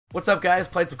What's up, guys?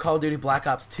 Played some Call of Duty Black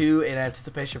Ops 2 in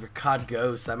anticipation for COD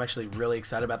Ghosts. I'm actually really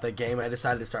excited about that game, and I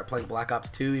decided to start playing Black Ops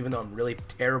 2 even though I'm really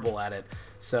terrible at it.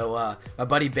 So my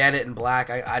buddy Bandit in Black,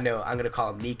 I know I'm going to call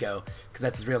him Nico because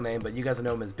that's his real name, but you guys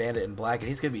know him as Bandit in Black, and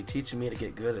he's going to be teaching me to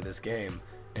get good at this game.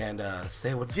 And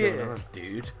say what's going on,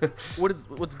 dude.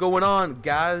 What's going on,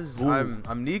 guys?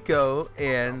 I'm Nico,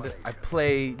 and I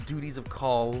play Duties of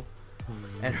Call.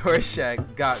 And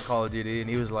Rorshaq got Call of Duty, and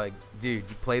he was like, "Dude,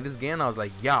 you play this game?" I was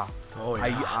like, "Yeah." Oh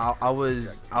yeah. I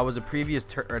was a previous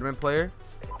tournament player.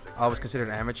 I was considered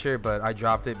an amateur, but I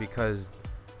dropped it because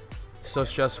it's so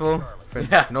stressful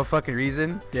for no fucking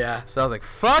reason. Yeah. So I was like,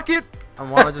 "Fuck it, I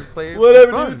want to just play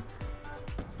whatever, fun."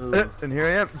 And here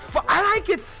I am. I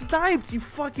get sniped, you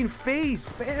fucking face,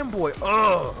 fanboy.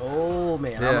 Ugh. Oh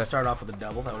man, I'm gonna start off with a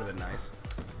double. That would have been nice.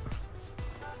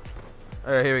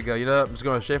 All right, here we go. You know what? I'm just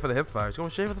going straight for the hip fire. Just going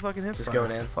straight for the fucking hip fire. Just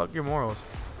going in. Fuck your morals.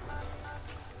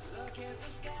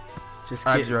 Just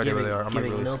I have zero idea where they are. I'm like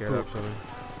really scared, actually.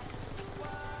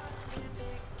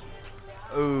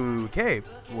 Okay,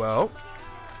 well,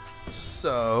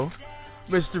 so,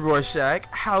 Mr. Rorshaq,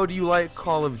 how do you like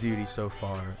Call of Duty so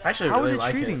far? Actually, how really is it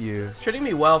treating you? It's treating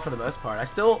me well for the most part.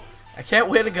 I can't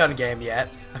win a gun game yet.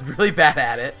 I'm really bad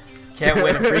at it. Can't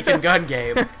win a freaking gun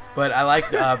game. But I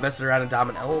like messing around in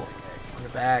Domination. Oh, on the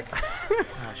back.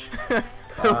 Gosh.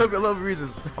 I love the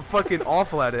reasons. I'm fucking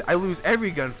awful at it. I lose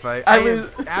every gunfight. I am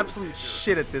absolute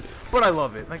shit at this, but I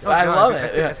love it. Like, oh I God, love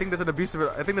it. I think that's an abusive.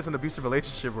 I think that's an abusive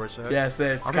relationship, Rorshaq. Yes,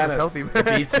 it's kind of healthy. It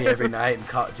beats me every night and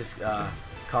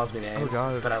calls me names. Oh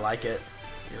God. But I like it.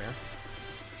 You know.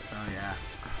 Oh yeah.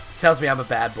 Tells me I'm a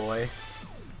bad boy.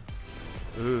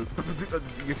 Ooh.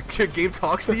 Your game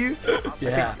talks to you?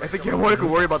 Yeah. I think you don't want to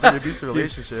worry about the abusive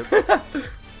relationship.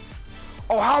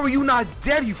 Oh, how are you not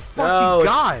dead, you fucking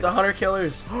god? It's the hunter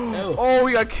killers. No. Oh,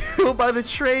 we got killed by the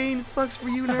train. Sucks for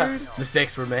you, nerd.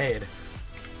 Mistakes were made.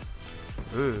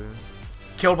 Ooh.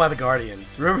 Killed by the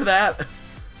Guardians. Remember that?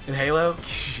 In Halo?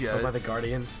 Yeah. Killed by the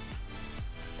Guardians.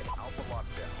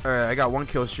 Alright, I got one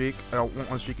kill streak. I got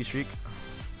one streaky streak.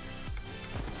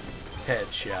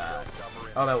 Headshot.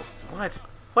 Oh no. What?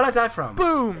 What'd I die from?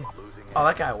 Boom! Oh,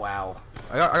 that guy, wow.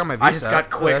 I got my VSAT. I just got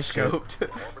quick scoped.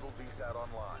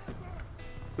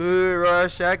 Ooh,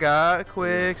 Rush, I got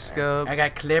quick scope. I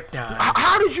got clipped on.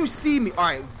 How did you see me?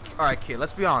 Alright, kid,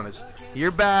 let's be honest.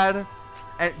 You're bad,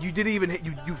 and you didn't even hit,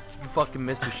 you fucking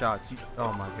missed your shots.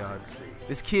 Oh my god.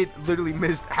 This kid literally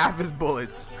missed half his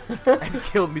bullets and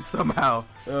killed me somehow.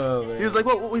 Oh man. He was like,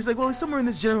 well, he's somewhere in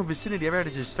this general vicinity. I had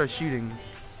to just start shooting.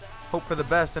 Hope for the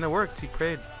best, and it worked. He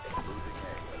prayed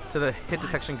to the hit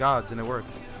detection gods, and it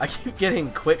worked. I keep getting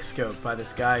quick scoped by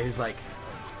this guy who's like,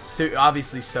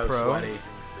 obviously so sweaty.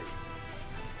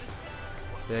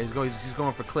 Yeah, he's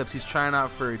going for clips. He's trying out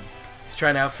for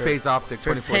phase optic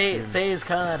 2014. Phase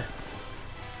COD.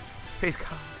 Phase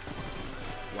COD.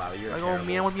 Wow, you're like, terrible. oh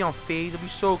man, I want to be on phase. It'll be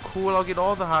so cool. I'll get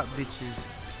all the hot bitches.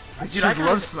 I Dude, just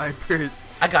love snipers.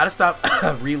 I gotta stop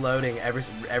reloading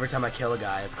every time I kill a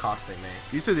guy. It's costing me.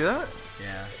 You still do that?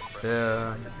 Yeah.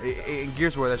 Yeah. In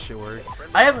Gears where that shit worked.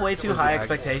 I have way too high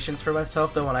expectations for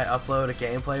myself though when I upload a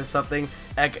gameplay of something.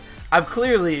 Like, I'm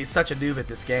clearly such a noob at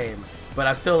this game, but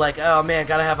I'm still like, oh man,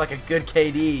 gotta have like a good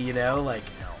KD, you know, like.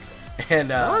 And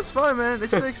no, it's fine, man. It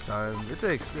takes time. It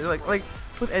takes like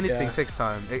with anything, it takes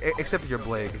time. Except if you're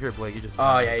Blake. If you're Blake, you just.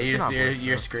 Oh yeah,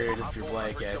 you're screwed if you're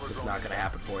Blake. Yeah, it's just not gonna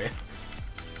happen for you.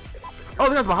 Oh,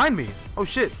 the guy's behind me. Oh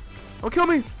shit! Don't kill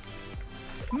me.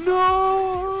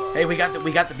 No. Hey, we got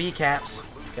the B caps.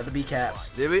 Got the B caps.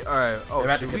 Did we? All right. Oh,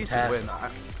 they're shit, we need to win.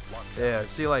 Yeah.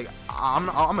 See, like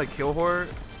I'm a kill whore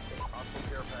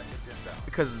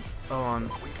because on.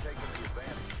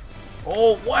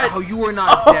 Oh, what? Oh, you were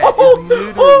not dead. It's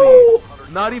literally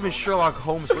not even Sherlock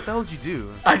Holmes. What the hell did you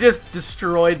do? I just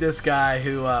destroyed this guy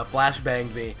who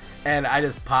flashbanged me, and I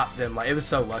just popped him. Like, it was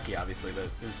so lucky, obviously, but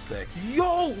it was sick.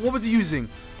 Yo, what was he using?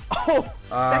 Oh,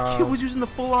 that kid was using the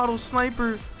full auto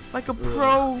sniper like a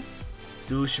pro.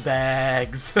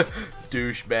 Douchebags.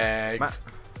 Douchebags.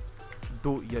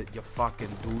 You fucking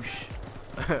douche.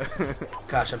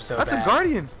 Gosh, I'm so That's bad. a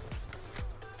Guardian.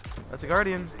 That's a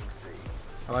Guardian.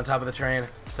 I'm on top of the train.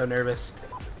 I'm so nervous.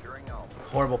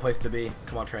 Horrible place to be.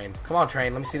 Come on, train. Come on,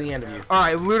 train. Let me see the end of you.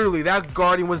 Alright, literally, that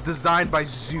Guardian was designed by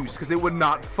Zeus because it would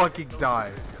not fucking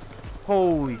die.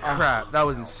 Holy crap, that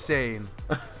was insane.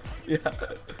 Yeah.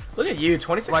 Look at you,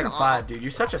 26 and 5, dude.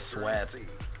 You're such a sweat.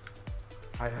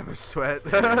 I am a sweat.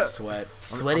 You're a sweat.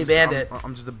 Sweaty bandit.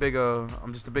 I'm just a big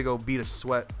old bead of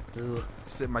sweat. Ooh.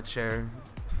 Sit in my chair.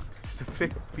 Just a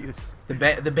big beat of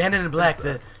sweat. The bandit in black,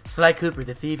 the Sly Cooper,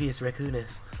 the thievius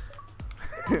raccoonus.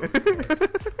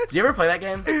 Did you ever play that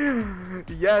game?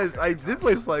 Yes, I did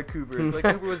play Sly Cooper. Sly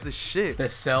Cooper was the shit. The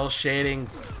cell shading.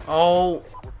 Oh.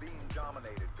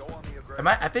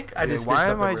 I think I just. Why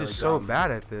did am I really just so dumb.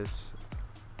 bad at this?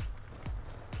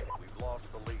 We've lost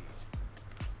the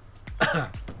lead.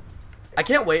 I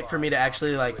can't wait for me to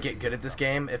actually like get good at this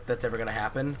game if that's ever gonna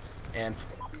happen. And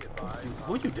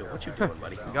what you doing? What you doing,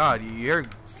 buddy? God, your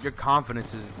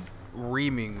confidence is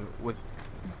reaming with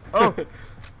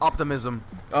optimism.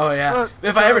 Oh yeah.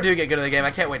 If I ever do get good at the game,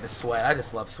 I can't wait to sweat. I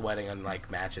just love sweating on like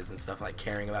matches and stuff, like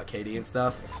caring about KD and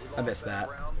stuff. I miss that.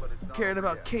 Caring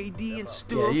about KD and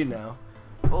stuff. Yeah, you know.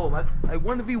 Oh my. I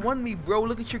 1v1 me, bro.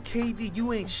 Look at your KD.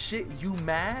 You ain't shit. You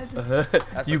mad?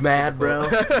 You like mad, bro?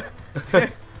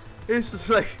 It's just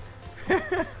like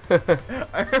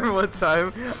I remember one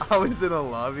time I was in a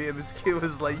lobby and this kid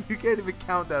was like, "You can't even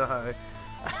count that high."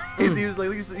 he was like,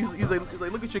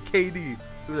 "Look at your KD." He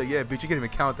was like, "Yeah, bitch, you can't even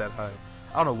count that high."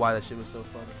 I don't know why that shit was so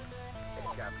funny.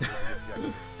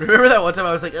 Remember that one time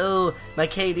I was like, "Oh, my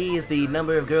KD is the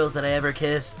number of girls that I ever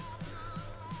kissed."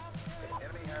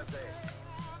 Enemy has A.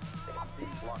 C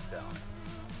locked down.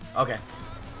 Okay.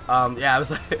 Yeah, I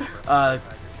was like,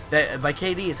 that my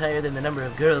KD is higher than the number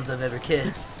of girls I've ever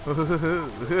kissed. Got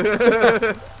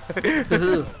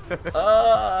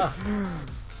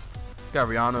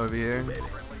Rihanna over here. Baby.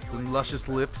 Luscious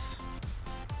lips.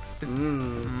 Killer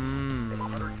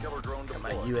drone Got my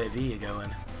deployed. UAV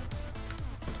going.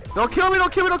 Don't kill me!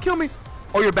 Don't kill me! Don't kill me!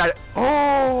 Oh, you're bad.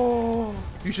 Oh!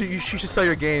 You should sell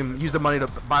your game. Use the money to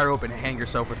buy rope and hang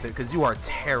yourself with it, because you are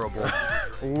terrible.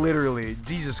 Literally,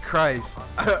 Jesus Christ.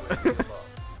 These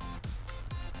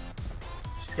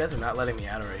guys are not letting me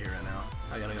out of right here right now.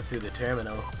 I gotta go through the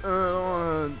terminal. I don't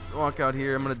wanna walk out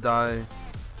here. I'm gonna die.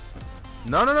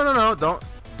 No!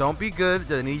 Don't be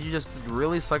good. I need you just to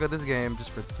really suck at this game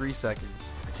just for 3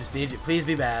 seconds. I just need you. Please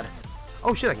be bad.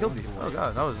 Oh shit! I killed you. Oh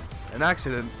god, that was an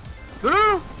accident.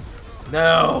 No!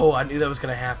 No, I knew that was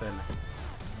gonna happen.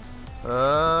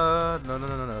 No,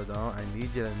 don't. I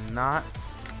need you to not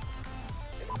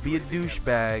be a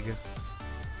douchebag.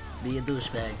 Be a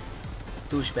douchebag.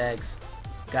 Douchebags.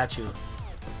 Got you.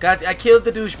 Got. I killed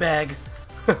the douchebag. You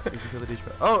should kill the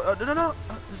douchebag. Oh, no.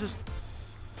 It's just.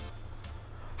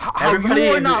 Everybody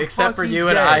you are not except for fucking you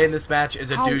and dead. I in this match is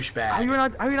a douchebag. Are you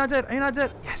not dead? Are you not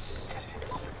dead? Yes.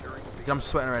 I'm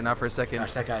sweating right now for a second.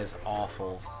 Gosh, that guy is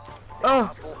awful. Oh.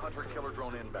 Hostile hunter killer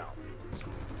drone inbound.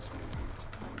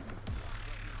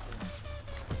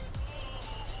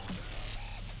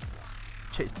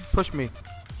 Push me.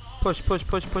 Push.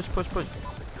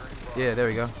 Yeah, there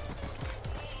we go.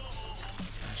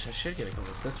 Gosh, I should get a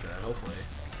couple assists for that, hopefully.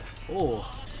 Oh.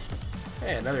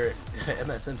 Hey, another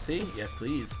MSMC? Yes,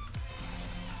 please.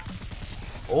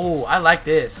 Oh, I like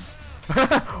this.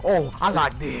 Oh, I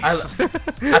like this.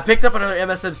 I picked up another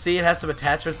MSMC. It has some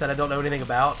attachments that I don't know anything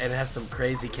about, and it has some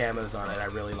crazy camos on it. I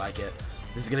really like it.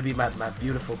 This is going to be my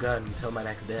beautiful gun until my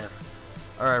next death.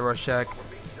 Alright, Rorshaq.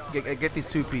 Get these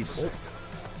 2-piece.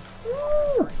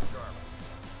 Oh.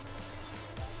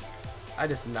 I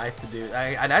just knifed the dude.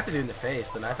 I knifed the dude in the face.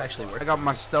 The knife actually worked. I got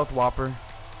my stealth whopper.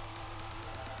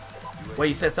 Wait,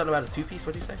 you said something about a 2-piece?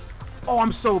 What'd you say? Oh,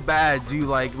 I'm so bad, dude.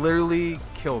 Like, literally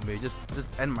kill me. Just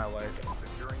end my life.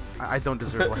 I don't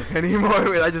deserve life anymore.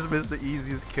 Wait, I just missed the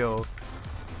easiest kill.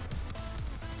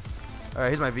 Alright,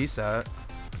 here's my VSAT.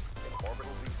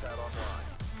 Orbital VSAT online.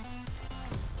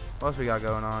 What else we got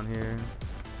going on here?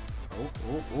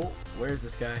 Oh. Where's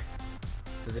this guy?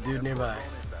 There's a dude nearby.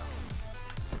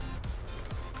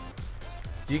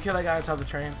 Do you kill that guy on top of the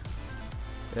train?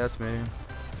 Yeah, that's me.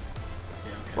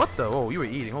 Yeah, okay. What the? Oh, you were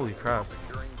eating. Holy crap.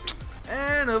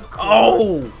 And of course.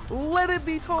 Oh! Let it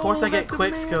be told. Of course I get that the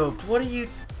quick man- scoped. What are you?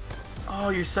 Oh,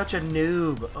 you're such a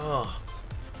noob. Oh.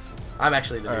 I'm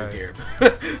actually the noob here.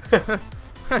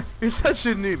 You're such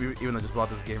a noob, even though I just bought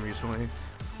this game recently.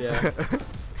 Yeah.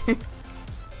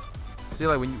 See,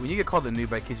 like when you get called a noob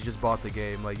by kids, you just bought the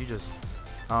game. Like you just,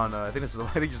 I don't know. I think it's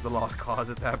just a lost cause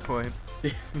at that point.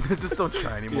 Just don't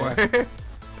try anymore. Yeah.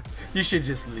 You should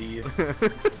just leave.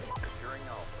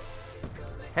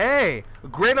 Hey,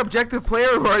 great objective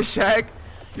player, Rorshaq.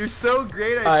 You're so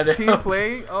great at team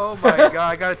playing. Oh my god,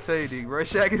 I gotta tell you, dude,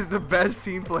 Rorshaq is the best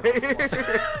team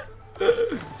player.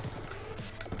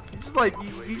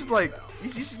 you just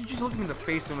looked me in the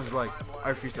face and was like, I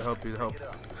refuse to help you to help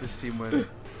this team win.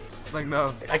 Like,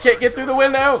 no. I can't get through the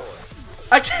window.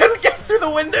 I can't get through the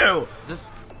window. Just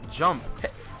jump.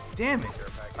 Damn it.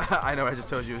 I know what I just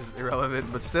told you is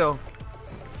irrelevant, but still.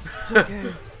 It's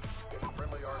okay.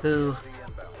 Who?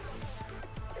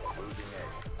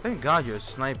 Thank God you're a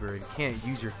sniper and can't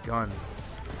use your gun.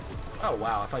 Oh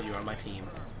wow, I thought you were on my team.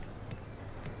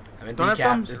 I'm in Don't have B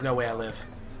cap. thumbs? There's no way I live.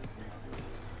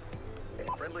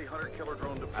 Friendly hunter killer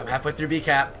drone deployed. I'm halfway through B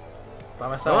cap. By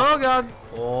myself. Oh god.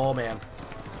 Oh man.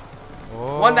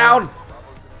 Oh. One down.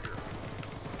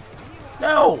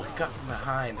 No! Got from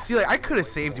behind. See, like I could have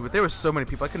saved you, but there were so many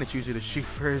people. I couldn't choose you to shoot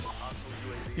first.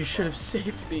 You should have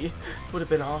saved me. Would have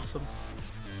been awesome.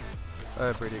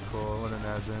 Pretty cool. Wouldn't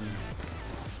have been.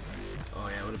 Oh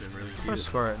yeah, would have been really What's cute. the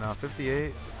score right now?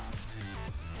 58.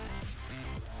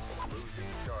 Losing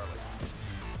Charlie.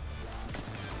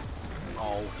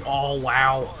 Oh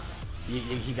wow.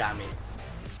 He got me.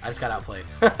 I just got outplayed.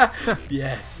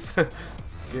 Yes.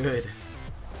 Good.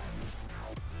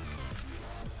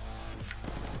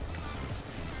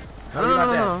 How are you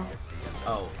not dead?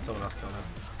 Oh, someone else killed him.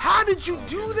 How did you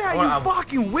do that, Oh, you I'm-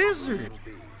 fucking wizard?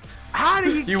 How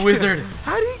did he? You wizard.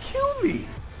 How did he kill me?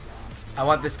 I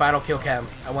want this final kill cam.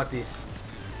 I want these.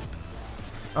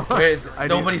 Where is I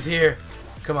nobody's here?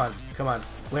 Come on, come on.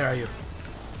 Where are you?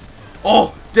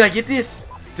 Oh, did I get this?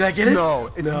 Did I get it? No,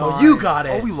 it's no, mine. you got it.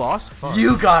 Oh, we lost. Fuck.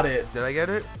 You got it. Did I get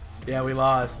it? Yeah, we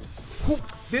lost. Who-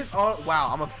 This. Oh, wow.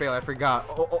 I'm a fail. I forgot.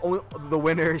 Only the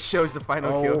winner shows the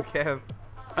final Oh. kill cam.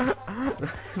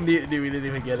 knew we didn't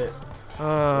even get it.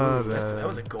 Oh, Ooh, that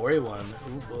was a gory one.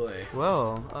 Oh boy.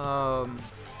 well.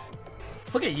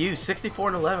 Look at you, 64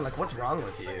 and 11. Like, what's wrong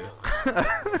with you?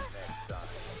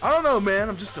 I don't know, man.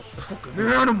 I'm just a fucking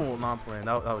animal. No, I'm playing.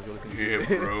 That was really conceited.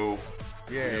 bro.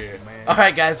 Yeah, man. All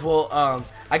right, guys. Well,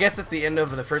 I guess that's the end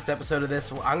of the first episode of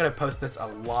this. I'm gonna post this a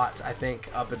lot, I think,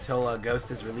 up until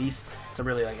Ghost is released. So I'm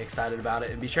really excited about it.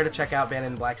 And be sure to check out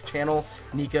Bandit in Black's channel.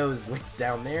 Nico is linked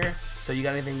down there. So you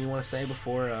got anything you want to say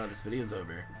before this video's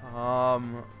over?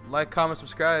 Like, comment,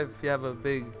 subscribe if you have a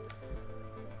big.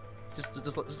 Just.